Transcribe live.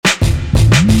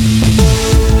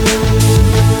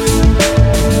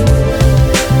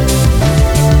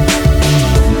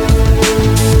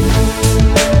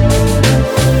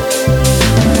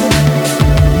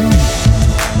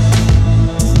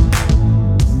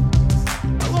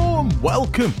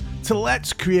welcome to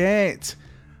Let's Create.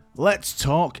 Let's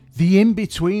talk the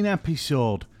in-between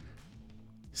episode.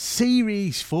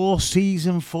 Series 4,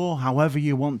 Season 4, however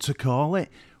you want to call it.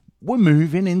 We're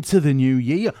moving into the new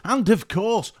year. And of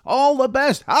course, all the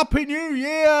best. Happy New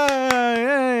Year!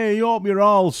 Hey, hope you're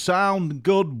all sound,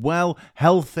 good, well,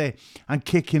 healthy, and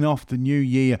kicking off the new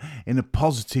year in a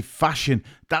positive fashion.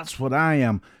 That's what I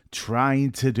am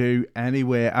trying to do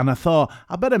anyway. And I thought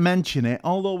I better mention it,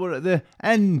 although we're at the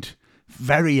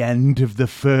very end of the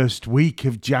first week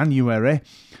of January.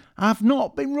 I've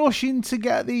not been rushing to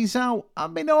get these out.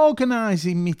 I've been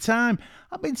organising my time.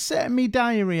 I've been setting my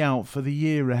diary out for the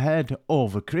year ahead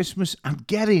over Christmas and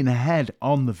getting ahead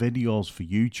on the videos for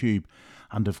YouTube.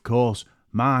 And of course,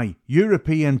 my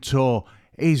European tour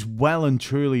is well and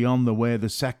truly on the way. The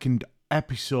second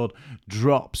episode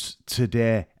drops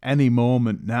today, any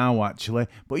moment now actually.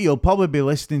 But you'll probably be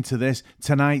listening to this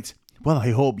tonight. Well,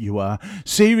 I hope you are.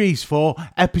 Series 4,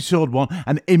 Episode 1,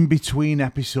 an in-between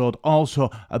episode. Also,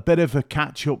 a bit of a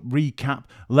catch-up recap.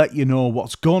 Let you know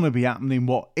what's going to be happening,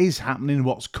 what is happening,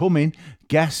 what's coming,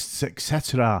 guests,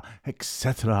 etc.,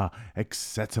 etc.,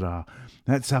 etc.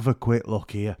 Let's have a quick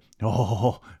look here.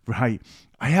 Oh, right.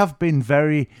 I have been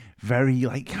very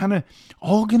kind of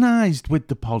organised with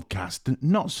the podcast,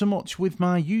 not so much with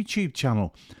my YouTube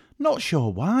channel. Not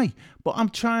sure why, but I'm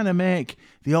trying to make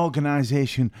the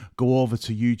organisation go over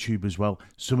to YouTube as well.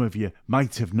 Some of you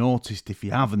might have noticed. If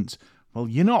you haven't, well,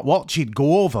 you're not watching.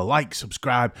 Go over, like,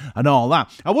 subscribe and all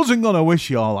that. I wasn't going to wish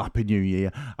you all Happy New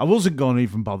Year. I wasn't going to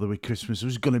even bother with Christmas. It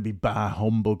was going to be bar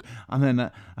humbug. And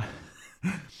then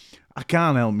I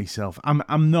can't help myself.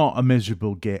 I'm not a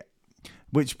miserable git.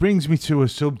 Which brings me to a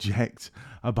subject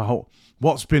about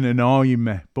what's been annoying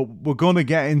me. But we're going to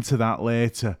get into that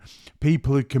later.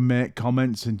 People who can make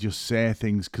comments and just say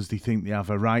things because they think they have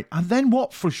a right. And then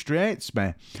what frustrates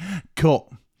me? Cut.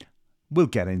 We'll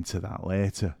get into that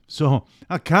later. So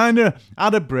I kind of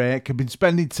had a break. I've been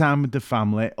spending time with the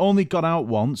family. Only got out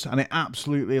once and it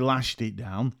absolutely lashed it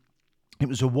down. It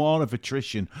was a war of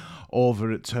attrition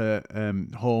over at her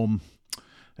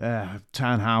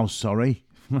townhouse, sorry.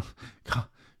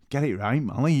 Get it right,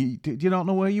 Molly. Do you not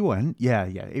know where you went? Yeah.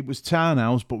 It was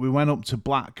Townhouse, but we went up to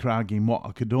Blackcrag in what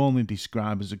I could only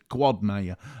describe as a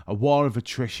quagmire, a war of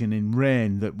attrition in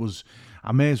rain that was...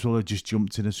 I may as well have just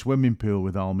jumped in a swimming pool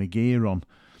with all my gear on.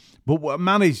 But we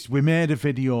managed. We made a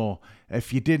video.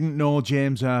 If you didn't know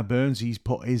James R. Burns, he's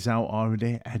put his out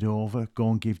already. Head over,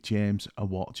 go and give James a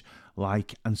watch,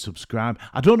 like and subscribe.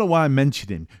 I don't know why I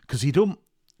mentioned him, because he don't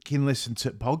can listen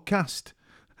to podcast.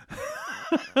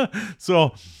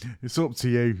 So it's up to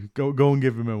you. Go and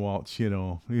give him a watch. You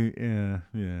know,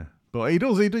 yeah. But he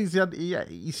does. He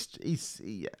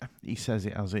says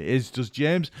it as it is. Does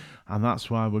James, and that's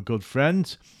why we're good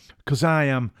friends. Because I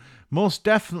am most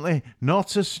definitely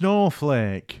not a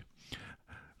snowflake.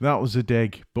 That was a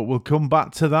dig, but we'll come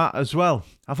back to that as well.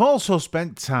 I've also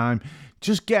spent time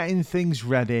just getting things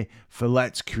ready for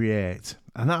Let's Create,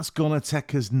 and that's gonna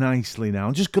take us nicely now.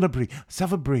 I'm just gonna breathe. Let's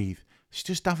have a breathe. Let's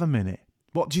just have a minute.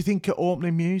 What do you think of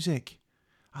opening music?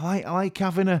 I like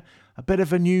having a bit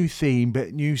of a new theme,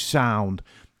 bit new sound.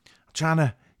 I'm trying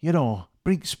to,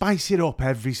 spice it up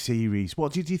every series.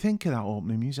 What did you think of that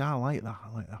opening music? I like that.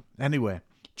 Anyway,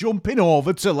 jumping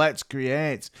over to Let's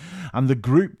Create and the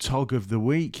group tog of the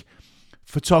week.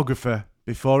 Photographer,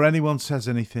 before anyone says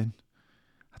anything,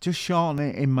 I just shorten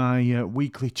it in my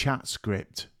weekly chat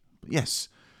script. Yes,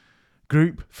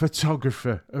 group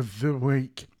photographer of the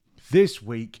week. This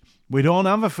week, we don't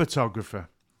have a photographer.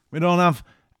 We don't have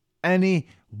any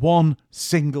one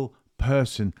single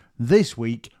person. This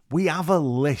week, we have a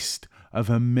list of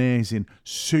amazing,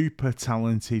 super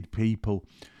talented people.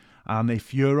 And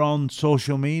if you're on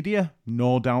social media,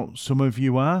 no doubt some of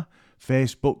you are,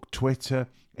 Facebook, Twitter,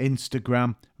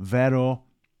 Instagram, Vero,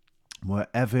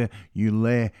 wherever you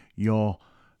lay your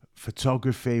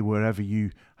photography, wherever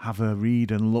you have a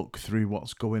read and look through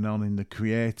what's going on in the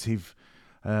creative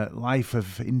life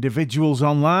of individuals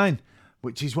online,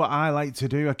 which is what I like to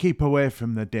do. I keep away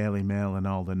from the Daily Mail and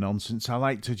all the nonsense. I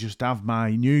like to just have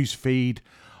my news feed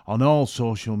on all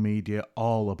social media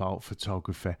all about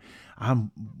photography. And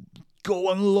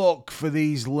go and look for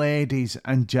these ladies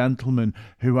and gentlemen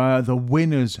who are the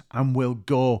winners and will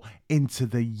go into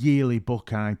the yearly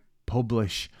book I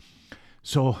publish.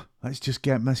 So let's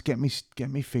get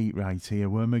me feet right here.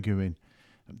 Where am I going?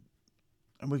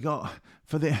 And we got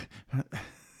for the.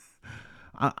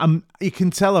 You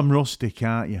can tell I'm rusty,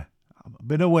 can't you? I've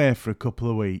been away for a couple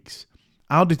of weeks.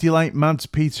 How did you like Mads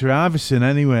Peter Iversen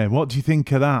anyway? What do you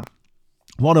think of that?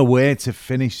 What a way to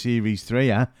finish Series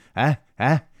 3,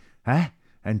 eh?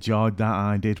 Enjoyed that,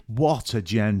 I did. What a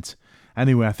gent.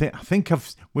 Anyway, I think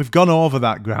we've gone over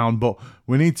that ground, but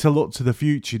we need to look to the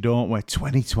future, don't we?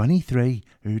 2023.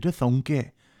 Who'd have thunk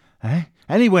it?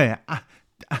 Anyway,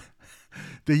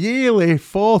 the yearly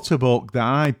photo book that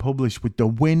I published with the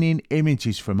winning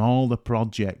images from all the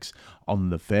projects on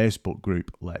the Facebook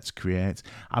group Let's Create.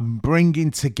 I'm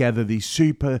bringing together these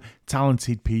super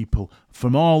talented people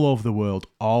from all over the world,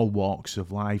 all walks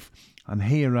of life. And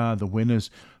here are the winners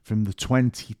from the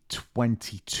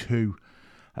 2022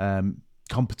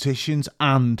 competitions,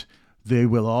 and they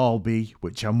will all be,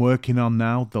 which I'm working on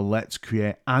now, the Let's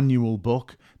Create annual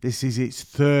book. This is its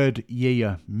 3rd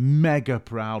year. Mega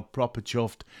proud, proper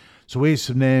chuffed. So here's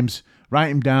some names. Write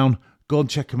them down. Go and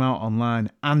check them out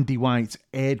online. Andy White,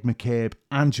 Aid McCabe,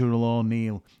 Angela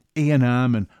O'Neill, Ian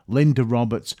Harmon, Linda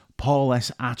Roberts, Paul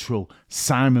S. Attrell,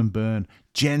 Simon Byrne,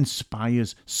 Jen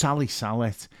Spires, Sally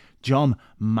Sallet, John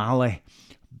Malley,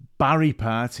 Barry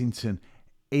Partington,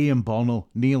 Ian Bonnell,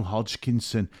 Neil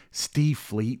Hodgkinson, Steve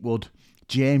Fleetwood,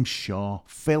 James Shaw,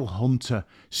 Phil Hunter,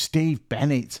 Steve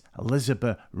Bennett,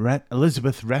 Elizabeth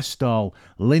Restall,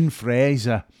 Lynn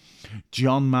Fraser,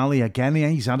 John Malley, again,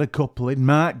 he's had a couple in,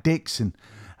 Mark Dixon.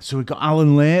 So we've got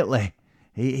Alan Lately.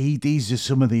 These are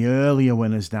some of the earlier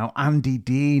winners now. Andy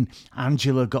Dean,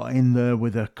 Angela got in there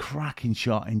with a cracking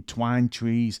shot in Twine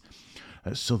Trees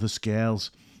at Souther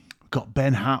Scales. We've got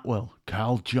Ben Hatwell,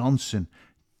 Carl Johnson,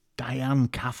 Diane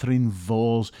Catherine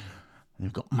Vose.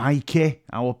 We've got Mikey,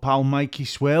 our pal Mikey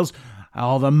Swales,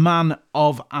 the man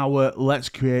of our Let's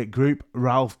Create group,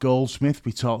 Ralph Goldsmith.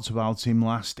 We talked about him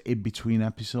last in-between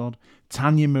episode.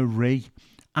 Tanya Marie,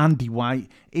 Andy White,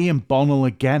 Ian Bonnell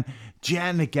again,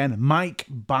 Jen again, Mike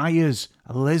Byers,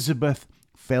 Elizabeth,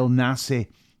 Phil Nassy,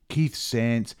 Keith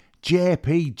Saint,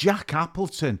 JP, Jack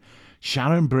Appleton,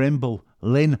 Sharon Brimble,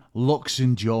 Lynn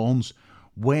Luxon-Jones,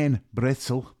 Wayne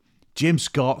Brittle, Jim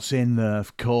Scott's in there,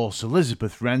 of course.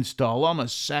 Elizabeth Renstall on a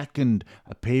second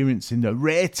appearance in the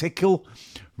Ray Tickle.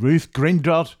 Ruth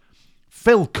Grindrod,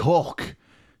 Phil Cook,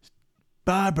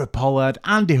 Barbara Pollard,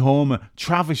 Andy Homer,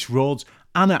 Travis Rhodes,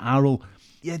 Anna Arrell.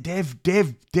 Yeah,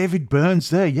 David Burns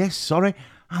there. Yes, sorry.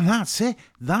 And that's it.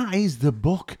 That is the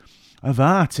book of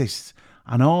artists.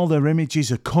 And all their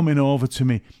images are coming over to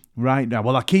me right now.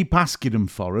 Well, I keep asking them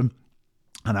for them.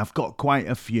 And I've got quite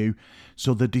a few.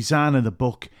 So the design of the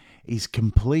book is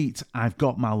complete. I've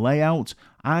got my layout.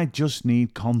 I just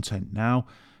need content now.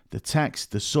 The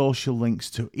text, the social links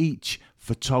to each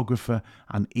photographer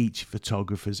and each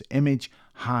photographer's image,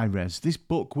 high res. This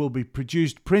book will be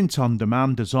produced print on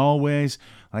demand as always.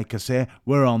 Like I say,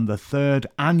 we're on the 3rd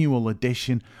annual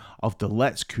edition of the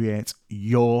Let's Create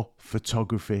Your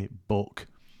Photography book.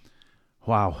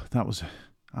 Wow, that was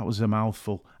a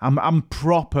mouthful. I'm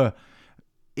proper.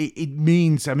 It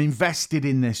means I'm invested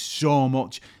in this so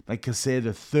much. Like I say,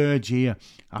 the 3rd year,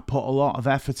 I put a lot of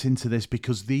effort into this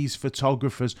because these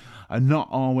photographers are not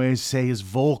always, say, as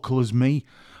vocal as me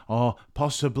or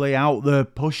possibly out there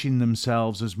pushing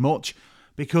themselves as much,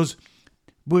 because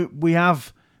we're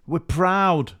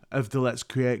proud of the Let's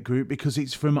Create group because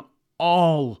it's from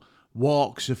all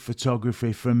walks of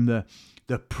photography, from the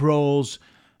pros,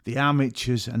 the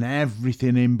amateurs and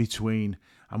everything in between.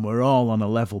 And we're all on a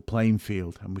level playing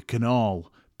field and we can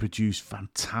all produce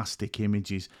fantastic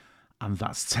images. And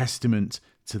that's testament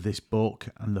to this book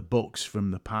and the books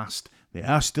from the past. They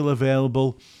are still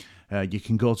available. You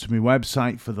can go to my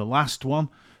website for the last one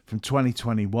from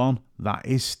 2021. That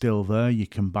is still there. You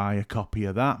can buy a copy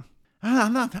of that.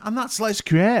 And that's Let's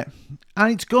Create.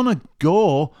 And it's going to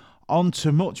go on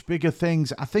to much bigger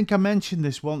things. I think I mentioned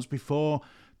this once before.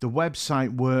 The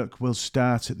website work will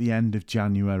start at the end of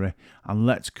January, and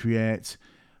Let's Create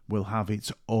will have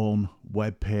its own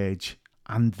webpage.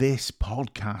 And this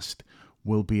podcast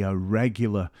will be a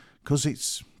regular, because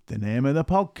it's the name of the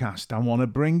podcast. I want to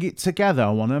bring it together.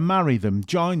 I want to marry them,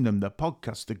 join them, the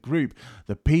podcast, the group,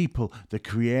 the people, the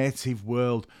creative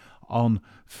world on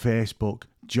Facebook,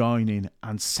 joining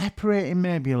and separating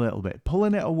maybe a little bit,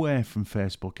 pulling it away from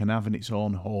Facebook and having its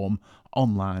own home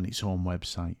online, its own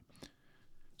website.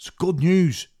 It's good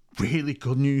news, really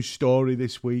good news story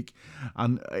this week,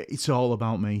 and it's all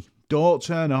about me. Don't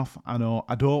turn off. I know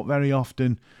I don't very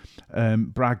often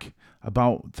brag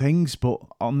about things, but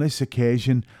on this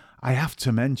occasion, I have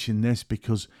to mention this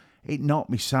because it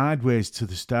knocked me sideways to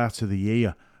the start of the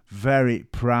year. Very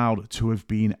proud to have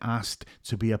been asked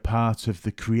to be a part of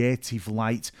the Creative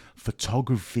Light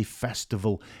Photography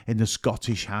Festival in the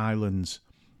Scottish Highlands.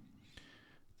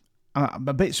 I'm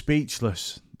a bit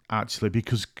speechless, actually,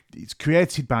 because it's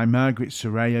created by Margaret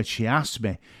Soraya. She asked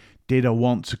me, did I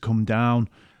want to come down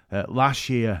last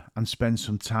year and spend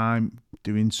some time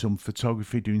doing some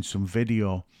photography, doing some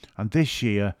video. And this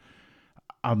year,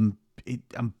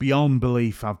 and beyond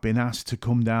belief, I've been asked to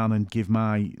come down and give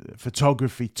my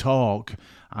photography talk.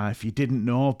 If you didn't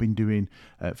know, I've been doing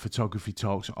photography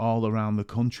talks all around the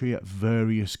country at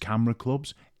various camera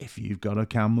clubs. If you've got a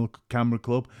camera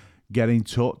club, get in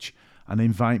touch and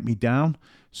invite me down.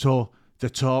 So the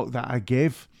talk that I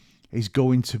give is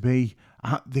going to be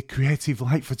at the Creative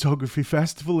Light Photography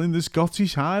Festival in the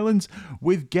Scottish Highlands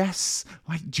with guests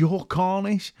like Joe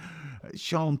Cornish,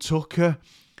 Sean Tucker,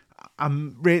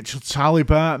 Rachel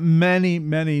Talibar,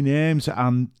 many names,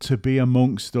 and to be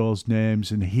amongst those names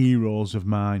and heroes of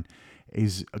mine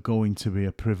is going to be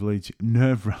a privilege.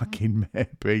 Nerve-wracking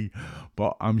maybe,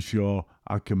 but I'm sure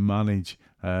I can manage.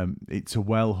 It's a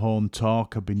well-honed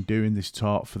talk. I've been doing this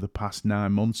talk for the past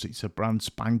 9 months. It's a brand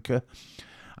spanker,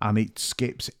 and it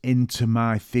skips into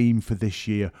my theme for this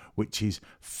year, which is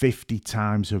 50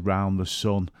 times around the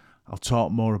sun. I'll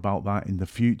talk more about that in the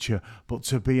future, but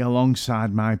to be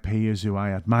alongside my peers who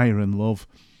I admire and love,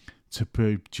 to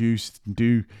produce and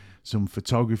do some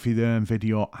photography there and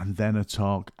video and then a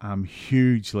talk, I'm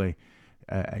hugely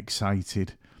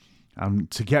excited.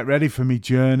 And to get ready for my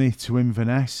journey to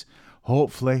Inverness,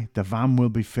 hopefully the van will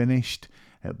be finished.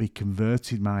 It'll be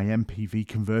converted, my MPV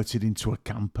converted into a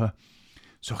camper,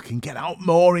 so I can get out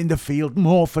more in the field,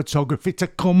 more photography to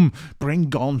come.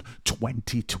 Bring on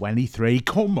 2023.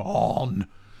 Come on.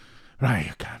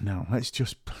 Right, okay, now let's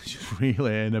just reel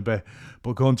it in a bit.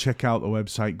 But go and check out the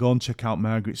website. Go and check out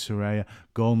Margaret Soraya.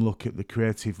 Go and look at the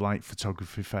Creative Light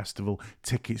Photography Festival.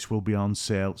 Tickets will be on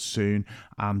sale soon,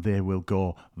 and they will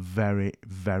go very,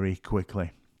 very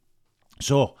quickly.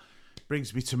 So,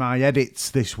 brings me to my edits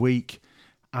this week.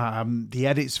 The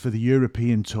edits for the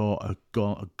European tour are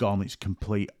gone. It's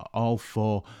complete. All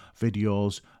 4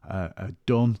 videos are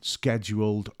done,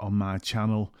 scheduled on my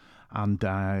channel, and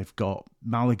I've got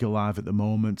Malaga live at the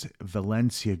moment.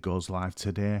 Valencia goes live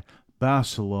today,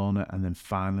 Barcelona, and then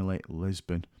finally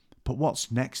Lisbon. But what's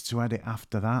next to edit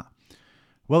after that?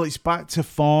 Well, it's back to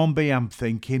Formby, I'm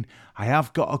thinking. I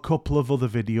have got a couple of other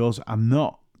videos. I'm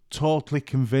not totally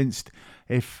convinced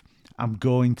if I'm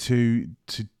going to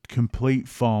complete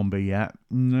Formby yet.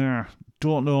 Nah,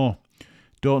 don't know,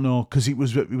 because it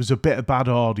was a bit of bad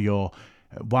audio.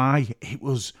 Why? It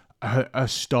was a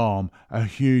storm, a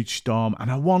huge storm, and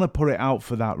I want to put it out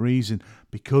for that reason,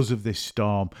 because of this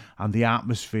storm and the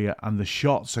atmosphere and the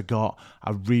shots I got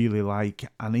I really like,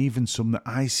 and even some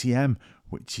ICM,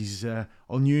 which is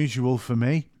unusual for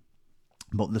me.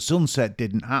 But the sunset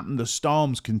didn't happen, the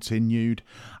storms continued,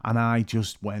 and I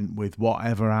just went with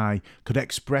whatever I could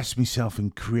express myself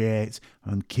and create,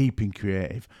 and keeping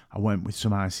creative, I went with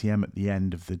some ICM at the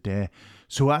end of the day.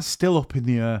 So that's still up in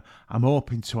the air. I'm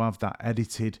hoping to have that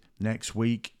edited next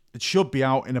week. It should be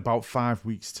out in about 5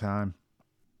 weeks' time.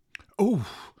 Oh,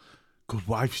 good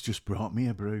wife's just brought me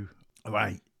a brew. All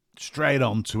right, straight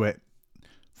on to it.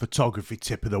 Photography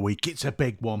tip of the week. It's a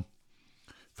big one.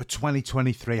 For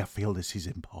 2023, I feel this is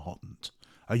important.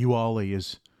 Are you all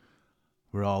ears?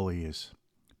 We're all ears.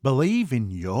 Believe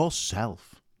in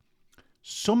yourself.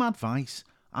 Some advice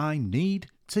I need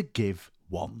to give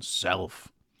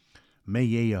oneself. Me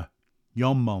here,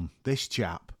 your mum, this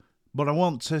chap. But I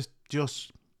want to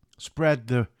just spread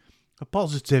the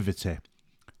positivity.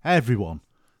 Everyone,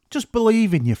 just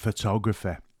believe in your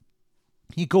photography.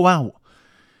 You go out.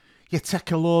 You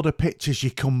take a load of pictures,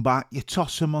 you come back, you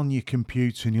toss them on your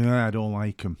computer and I don't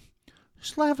like them.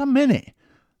 Just have a minute.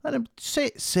 Let them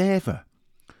sit, savour.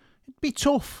 It'd be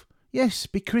tough. Yes,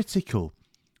 be critical.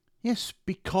 Yes,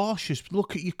 be cautious.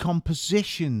 Look at your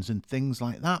compositions and things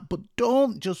like that. But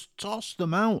don't just toss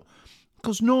them out.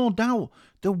 Because no doubt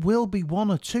there will be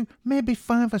 1 or 2, maybe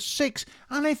 5 or 6.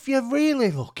 And if you're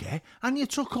really lucky and you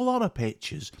took a lot of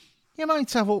pictures, you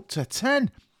might have up to 10.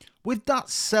 With that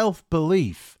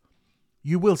self-belief,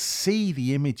 you will see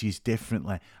the images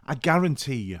differently. I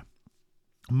guarantee you.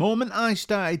 The moment I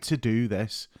started to do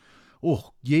this,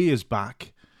 years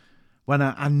back, when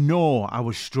I know I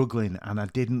was struggling and I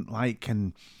didn't like,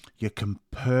 and you're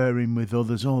comparing with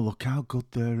others, look how good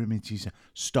their images are.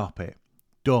 Stop it.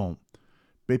 Don't.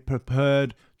 Be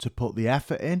prepared to put the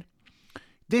effort in.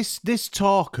 This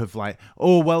talk of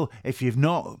if you've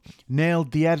not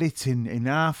nailed the editing in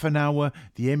half an hour,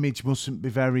 the image mustn't be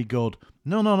very good.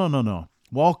 No.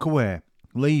 Walk away.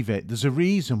 Leave it. There's a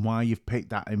reason why you've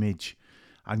picked that image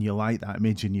and you like that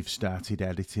image and you've started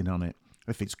editing on it.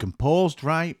 If it's composed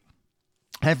right,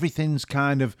 everything's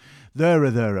kind of there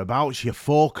or thereabouts, your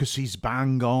focus is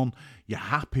bang on, you're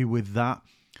happy with that,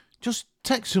 just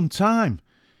take some time.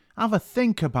 Have a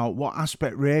think about what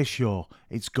aspect ratio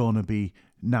it's going to be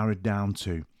narrowed down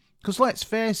to. Because let's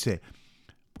face it,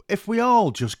 if we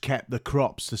all just kept the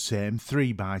crops the same,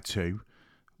 3:2,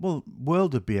 well,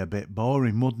 world would be a bit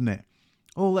boring, wouldn't it?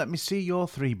 Oh, let me see your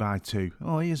 3x2.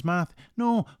 Oh, here's math.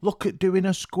 No, look at doing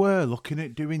a square, looking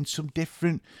at doing some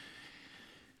different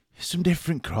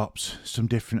crops, some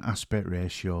different aspect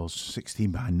ratios,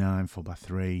 16:9,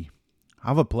 4:3.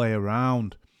 Have a play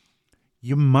around.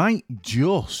 You might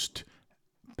just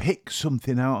pick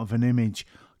something out of an image,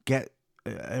 get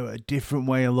a different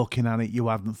way of looking at it you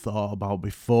hadn't thought about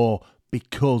before,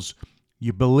 because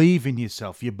you believe in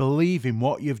yourself. You believe in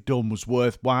what you've done was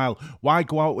worthwhile. Why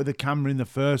go out with a camera in the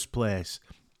first place?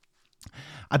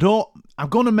 I'm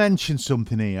going to mention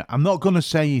something here. I'm not going to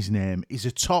say his name. He's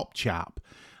a top chap,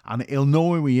 and he'll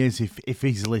know who he is if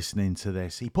he's listening to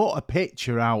this. He put a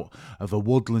picture out of a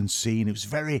woodland scene. It was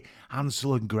very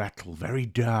Hansel and Gretel, very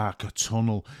dark, a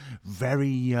tunnel,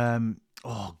 very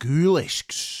ghoulish,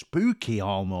 spooky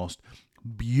almost.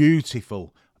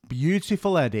 Beautiful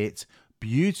edit.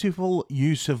 Beautiful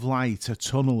use of light, a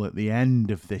tunnel at the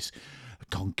end of this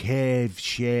concave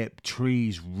shaped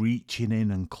trees reaching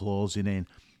in and closing in.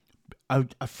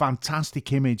 A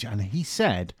fantastic image. And he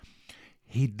said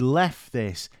he'd left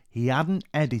this, he hadn't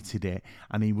edited it,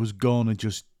 and he was going to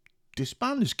just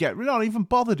disband, just get rid of it, not even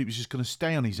bothered. It was just going to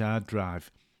stay on his hard drive.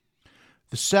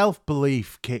 The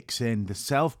self-belief kicks in. The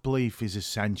self-belief is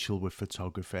essential with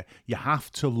photography. You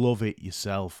have to love it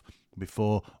yourself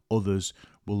before others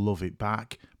will love it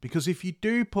back. Because if you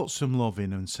do put some love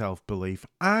in and self-belief,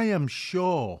 I am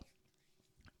sure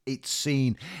it's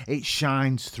seen, it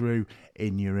shines through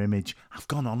in your image. I've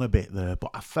gone on a bit there, but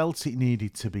I felt it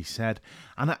needed to be said.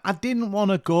 And I didn't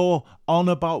want to go on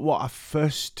about what I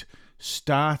first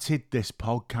started this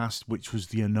podcast, which was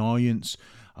the annoyance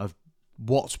of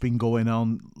what's been going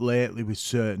on lately with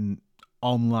certain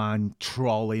online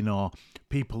trolling or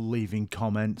people leaving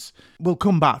comments. We'll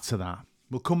come back to that.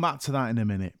 We'll come back to that in a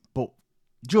minute. But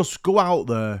just go out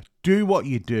there, do what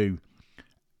you do,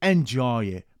 enjoy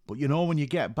it. But you know, when you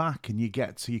get back and you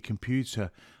get to your computer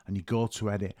and you go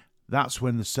to edit, that's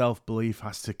when the self-belief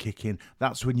has to kick in.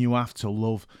 That's when you have to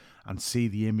love and see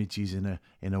the images in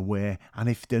a way. And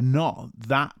if they're not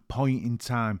that point in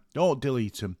time, don't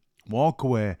delete them. Walk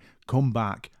away, come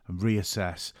back and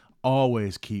reassess.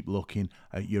 Always keep looking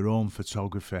at your own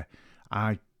photography.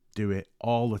 I do it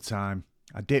all the time.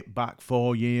 I dip back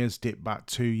 4 years, dip back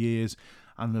 2 years,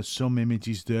 and there's some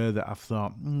images there that I've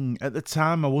thought, at the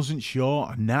time I wasn't sure,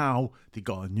 and now they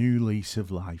got a new lease of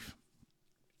life.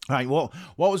 Right, what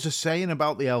was I saying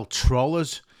about the old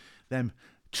trollers? Them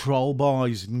troll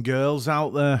boys and girls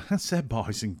out there. I said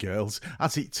boys and girls.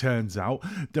 As it turns out,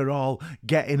 they're all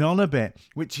getting on a bit,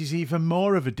 which is even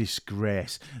more of a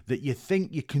disgrace, that you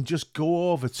think you can just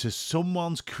go over to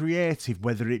someone's creative,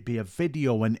 whether it be a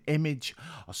video, an image,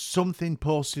 or something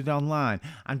posted online,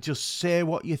 and just say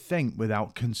what you think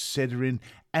without considering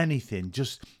anything,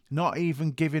 just not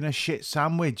even giving a shit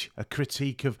sandwich, a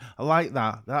critique of, I like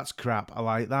that, that's crap, I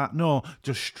like that. No,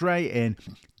 just straight in.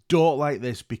 Don't like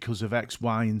this because of X,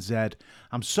 Y, and Z.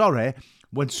 I'm sorry,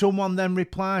 when someone then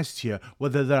replies to you,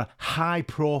 whether they're high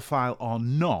profile or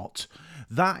not,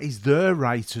 that is their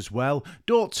right as well.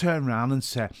 Don't turn around and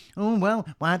say, oh, well,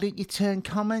 why don't you turn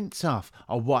comments off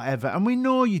or whatever? And we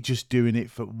know you're just doing it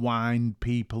for wind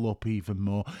people up even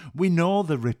more. We know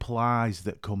the replies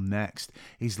that come next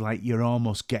is like you're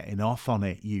almost getting off on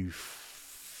it,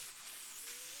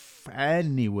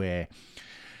 Anyway.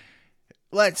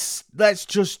 Let's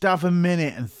just have a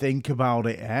minute and think about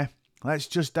it, eh? Let's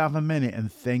just have a minute and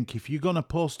think. If you're going to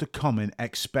post a comment,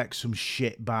 expect some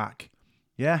shit back.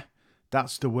 Yeah?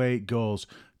 That's the way it goes.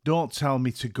 Don't tell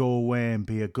me to go away and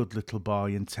be a good little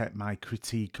boy and take my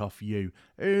critique off you.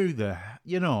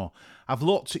 I've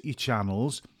looked at your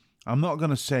channels. I'm not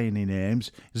going to say any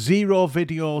names. 0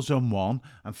 videos on one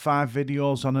and 5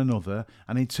 videos on another.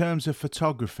 And in terms of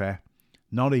photography,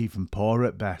 not even poor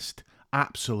at best.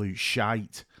 Absolute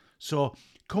shite. So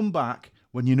come back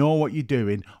when you know what you're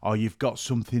doing, or you've got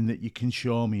something that you can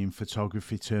show me in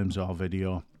photography terms or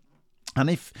video. And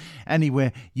if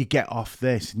anyway you get off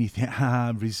this and you think,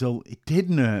 result, it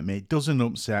didn't hurt me, it doesn't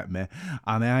upset me,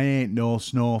 and I ain't no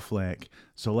snowflake,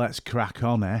 so let's crack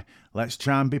on, eh? Let's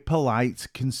try and be polite,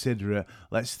 considerate,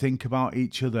 let's think about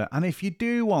each other. And if you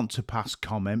do want to pass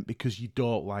comment because you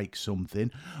don't like something,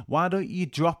 why don't you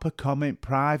drop a comment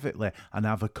privately and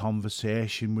have a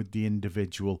conversation with the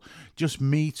individual? Just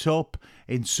meet up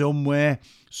in some way,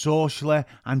 socially,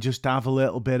 and just have a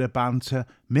little bit of banter.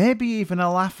 Maybe even a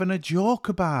laugh and a joke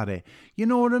about it. You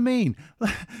know what I mean?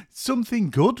 Something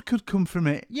good could come from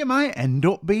it. You might end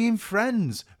up being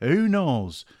friends. Who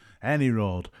knows? Any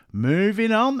road.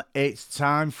 Moving on, it's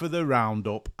time for the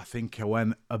roundup. I think I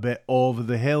went a bit over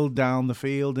the hill, down the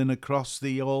field and across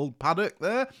the old paddock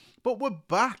there. But we're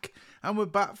back, and we're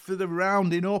back for the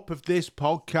rounding up of this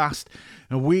podcast.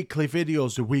 And weekly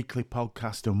videos, a weekly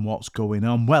podcast and what's going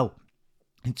on. Well,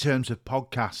 in terms of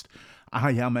podcast,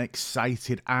 I am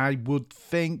excited. I would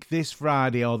think this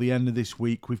Friday or the end of this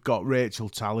week, we've got Rachel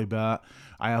Talibert.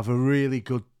 I have a really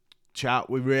good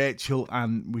chat with Rachel,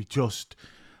 and we just...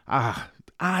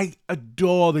 I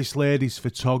adore this lady's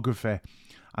photography,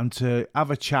 and to have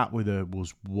a chat with her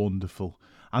was wonderful.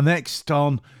 And next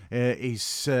on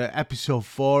is episode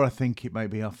 4, I think it might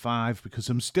be, or 5, because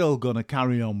I'm still going to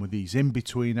carry on with these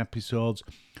in-between episodes.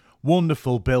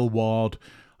 Wonderful Bill Ward.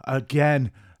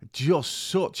 Again, just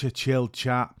such a chilled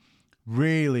chat.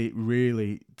 Really,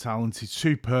 really talented,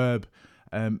 superb.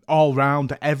 All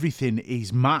round, everything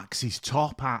he's max, he's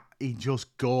top at, he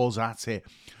just goes at it.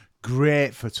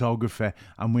 Great photography,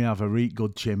 and we have a really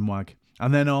good chinwag.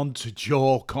 And then on to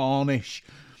Joe Cornish,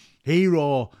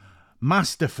 hero,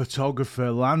 master photographer,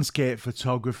 landscape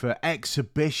photographer,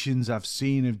 exhibitions I've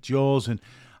seen of Joe's, and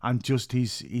just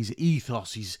his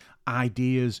ethos, his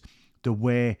ideas, the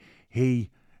way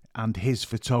he and his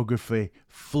photography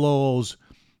flows,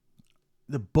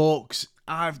 the books.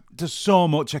 There's so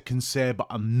much I can say, but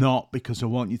I'm not, because I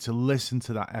want you to listen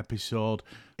to that episode.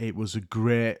 It was a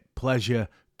great pleasure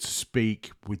to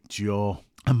speak with Joe.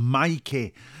 And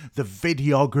Mikey, the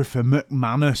videographer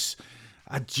McManus,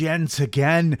 a gent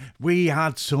again. We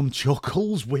had some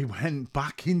chuckles. We went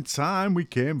back in time. We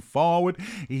came forward.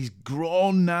 He's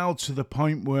grown now to the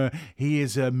point where he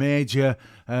is a major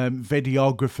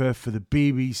videographer for the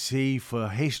BBC, for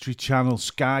History Channel,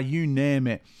 Sky, you name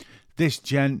it. This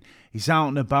gent, he's out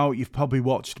and about. You've probably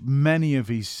watched many of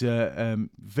his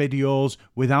videos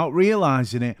without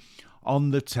realising it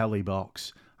on the telly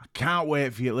box. I can't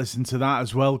wait for you to listen to that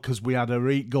as well, because we had a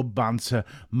really good banter.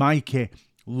 Mikey,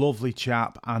 lovely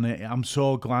chap, and I'm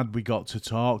so glad we got to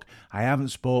talk. I haven't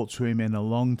spoke to him in a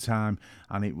long time,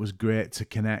 and it was great to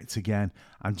connect again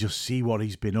and just see what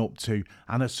he's been up to,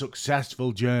 and a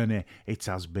successful journey it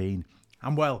has been.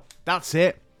 And well, that's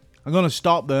it. I'm going to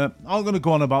stop there. I'm going to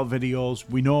go on about videos.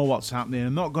 We know what's happening.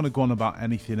 I'm not going to go on about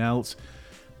anything else.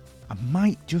 I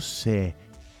might just say,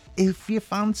 if you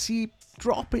fancy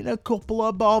dropping a couple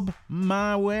of bob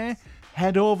my way,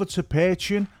 head over to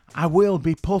Patreon. I will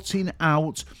be putting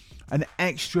out an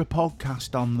extra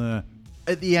podcast on there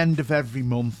at the end of every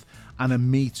month, and a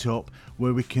meet-up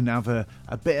where we can have a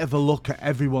bit of a look at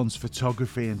everyone's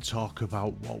photography and talk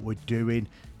about what we're doing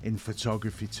in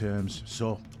photography terms.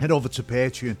 So head over to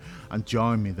Patreon and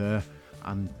join me there,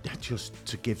 and just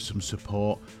to give some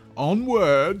support.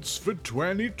 Onwards for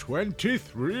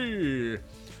 2023.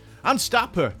 And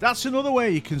Stapper, that's another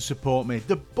way you can support me.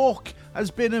 The book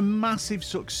has been a massive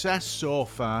success so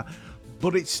far,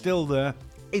 but it's still there.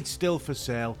 It's still for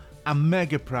sale. I'm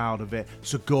mega proud of it.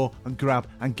 So go and grab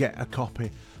and get a copy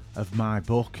of my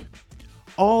book.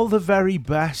 All the very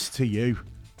best to you.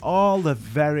 All the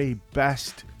very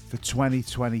best for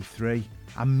 2023.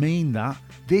 I mean that.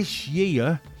 This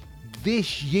year,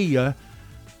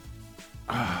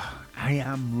 I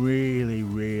am really,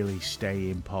 really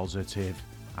staying positive.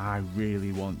 I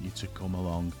really want you to come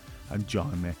along and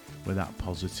join me with that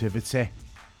positivity.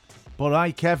 But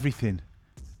like everything,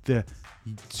 the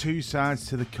two sides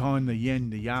to the coin, the yin,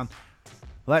 the yang,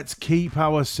 let's keep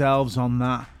ourselves on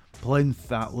that plinth,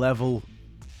 that level,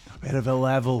 a bit of a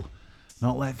level,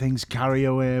 not let things carry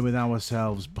away with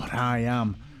ourselves. But I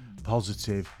am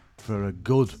positive for a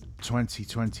good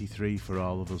 2023 for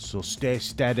all of us. So stay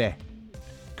steady,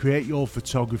 create your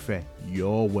photography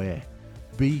your way.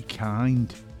 Be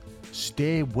kind,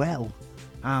 stay well,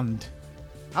 and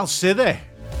I'll see you there.